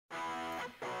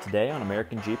Today on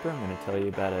American Jeeper, I'm going to tell you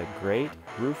about a great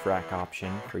roof rack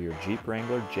option for your Jeep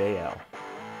Wrangler JL.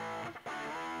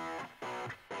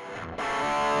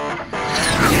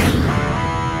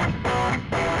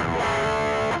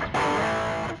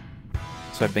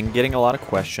 So I've been getting a lot of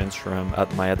questions from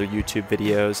my other YouTube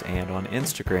videos and on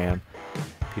Instagram.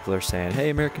 People are saying,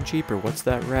 hey American Jeeper, what's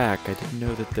that rack? I didn't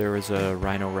know that there was a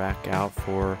Rhino rack out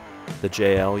for the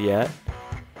JL yet.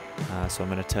 So I'm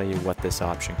going to tell you what this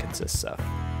option consists of.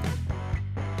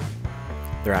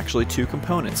 There are actually two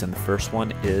components, and the first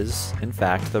one is, in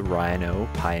fact, the Rhino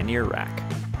Pioneer rack,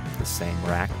 the same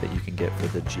rack that you can get for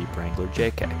the Jeep Wrangler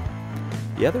JK.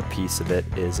 The other piece of it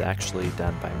is actually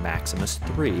done by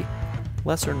Maximus-3,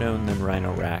 lesser known than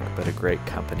Rhino Rack, but a great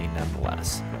company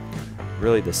nonetheless.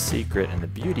 Really the secret and the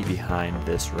beauty behind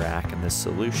this rack and this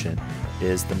solution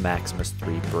is the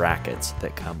Maximus-3 brackets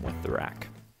that come with the rack.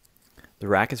 The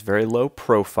rack is very low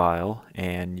profile,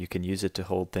 and you can use it to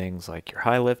hold things like your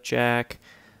high lift jack,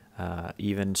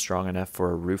 even strong enough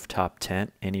for a rooftop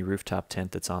tent. Any rooftop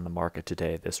tent that's on the market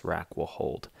today, this rack will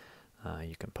hold.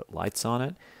 You can put lights on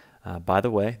it. By the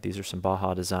way, these are some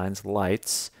Baja Designs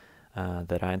lights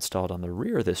that I installed on the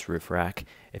rear of this roof rack.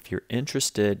 If you're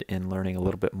interested in learning a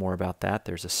little bit more about that,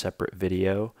 there's a separate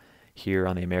video here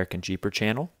on the American Jeeper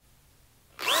channel.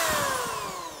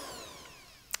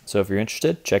 So if you're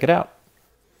interested, check it out.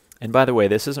 And by the way,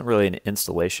 this isn't really an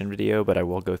installation video, but I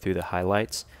will go through the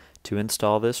highlights. To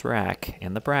install this rack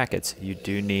and the brackets, you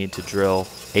do need to drill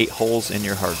 8 holes in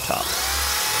your hardtop.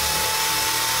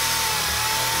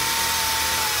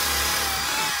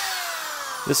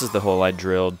 This is the hole I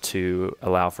drilled to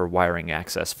allow for wiring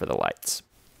access for the lights.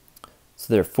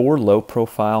 So there are 4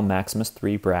 low-profile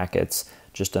Maximus-3 brackets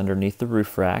just underneath the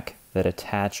roof rack that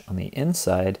attach on the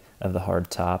inside of the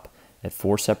hardtop at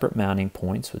 4 separate mounting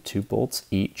points with 2 bolts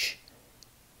each.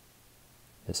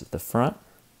 This is the front,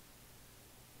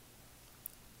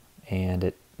 and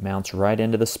it mounts right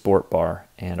into the sport bar,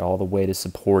 and all the weight is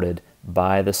supported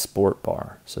by the sport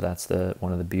bar. So that's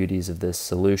one of the beauties of this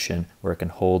solution, where it can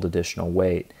hold additional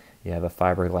weight. You have a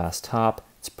fiberglass top,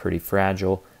 it's pretty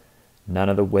fragile, none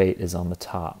of the weight is on the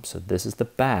top. So this is the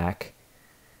back,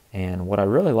 and what I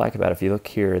really like about it, if you look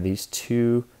here, these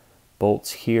 2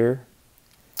 bolts here,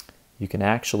 you can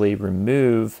actually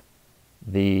remove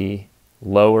the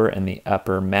lower and the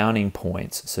upper mounting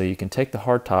points. So you can take the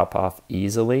hardtop off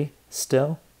easily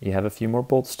still. You have a few more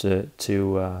bolts to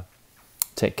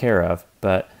take care of,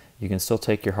 but you can still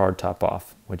take your hardtop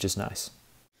off, which is nice.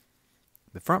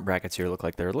 The front brackets here look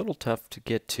like they're a little tough to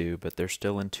get to, but they're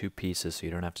still in 2 pieces, so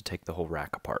you don't have to take the whole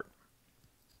rack apart.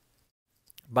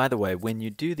 By the way, when you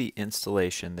do the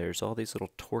installation, there's all these little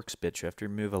Torx bits. You have to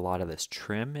remove a lot of this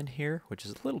trim in here, which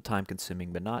is a little time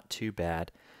consuming, but not too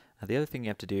bad. The other thing you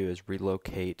have to do is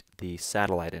relocate the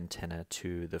satellite antenna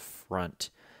to the front.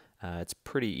 It's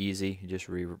pretty easy. You just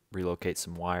relocate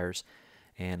some wires.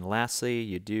 And lastly,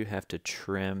 you do have to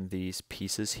trim these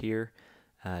pieces here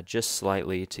just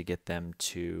slightly to get them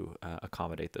to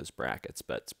accommodate those brackets.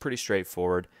 But it's pretty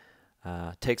straightforward.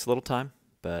 Takes a little time,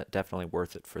 but definitely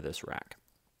worth it for this rack.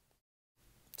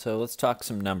 So let's talk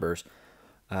some numbers.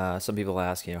 Some people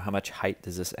ask, how much height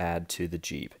does this add to the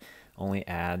Jeep? Only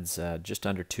adds just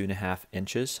under 2.5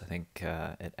 inches. I think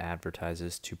it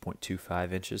advertises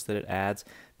 2.25 inches that it adds.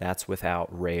 That's without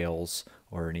rails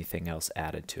or anything else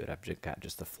added to it. I've got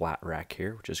just the flat rack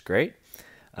here, which is great.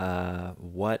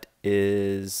 What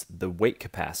is the weight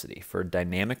capacity? For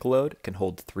dynamic load, it can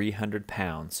hold 300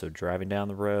 pounds. So driving down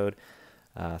the road,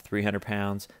 300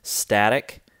 pounds.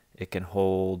 Static, it can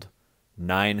hold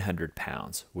 900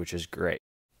 pounds, which is great.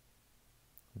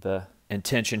 The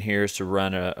intention here is to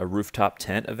run a rooftop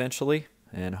tent eventually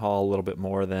and haul a little bit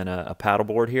more than a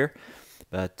paddleboard here,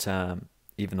 but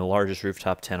even the largest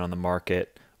rooftop tent on the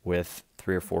market with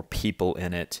 3 or 4 people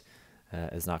in it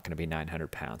is not going to be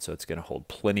 900 pounds, so it's going to hold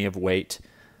plenty of weight.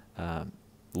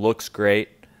 Looks great,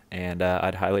 and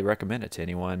I'd highly recommend it to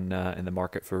anyone in the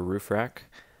market for a roof rack.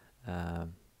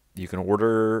 You can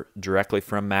order directly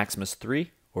from Maximus-3,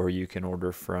 or you can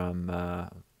order from a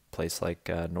place like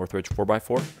Northridge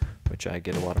 4x4, which I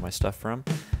get a lot of my stuff from.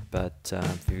 But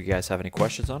if you guys have any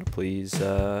questions on it, please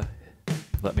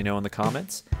let me know in the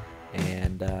comments.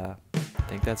 And I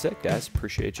think that's it, guys.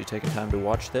 Appreciate you taking time to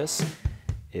watch this.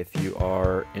 If you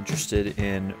are interested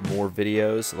in more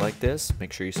videos like this,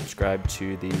 make sure you subscribe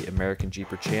to the American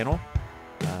Jeeper channel.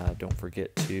 Don't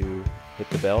forget to hit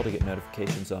the bell to get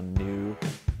notifications on new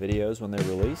videos when they're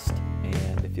released.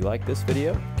 And if you like this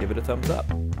video, give it a thumbs up.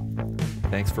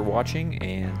 Thanks for watching,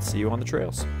 and see you on the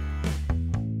trails.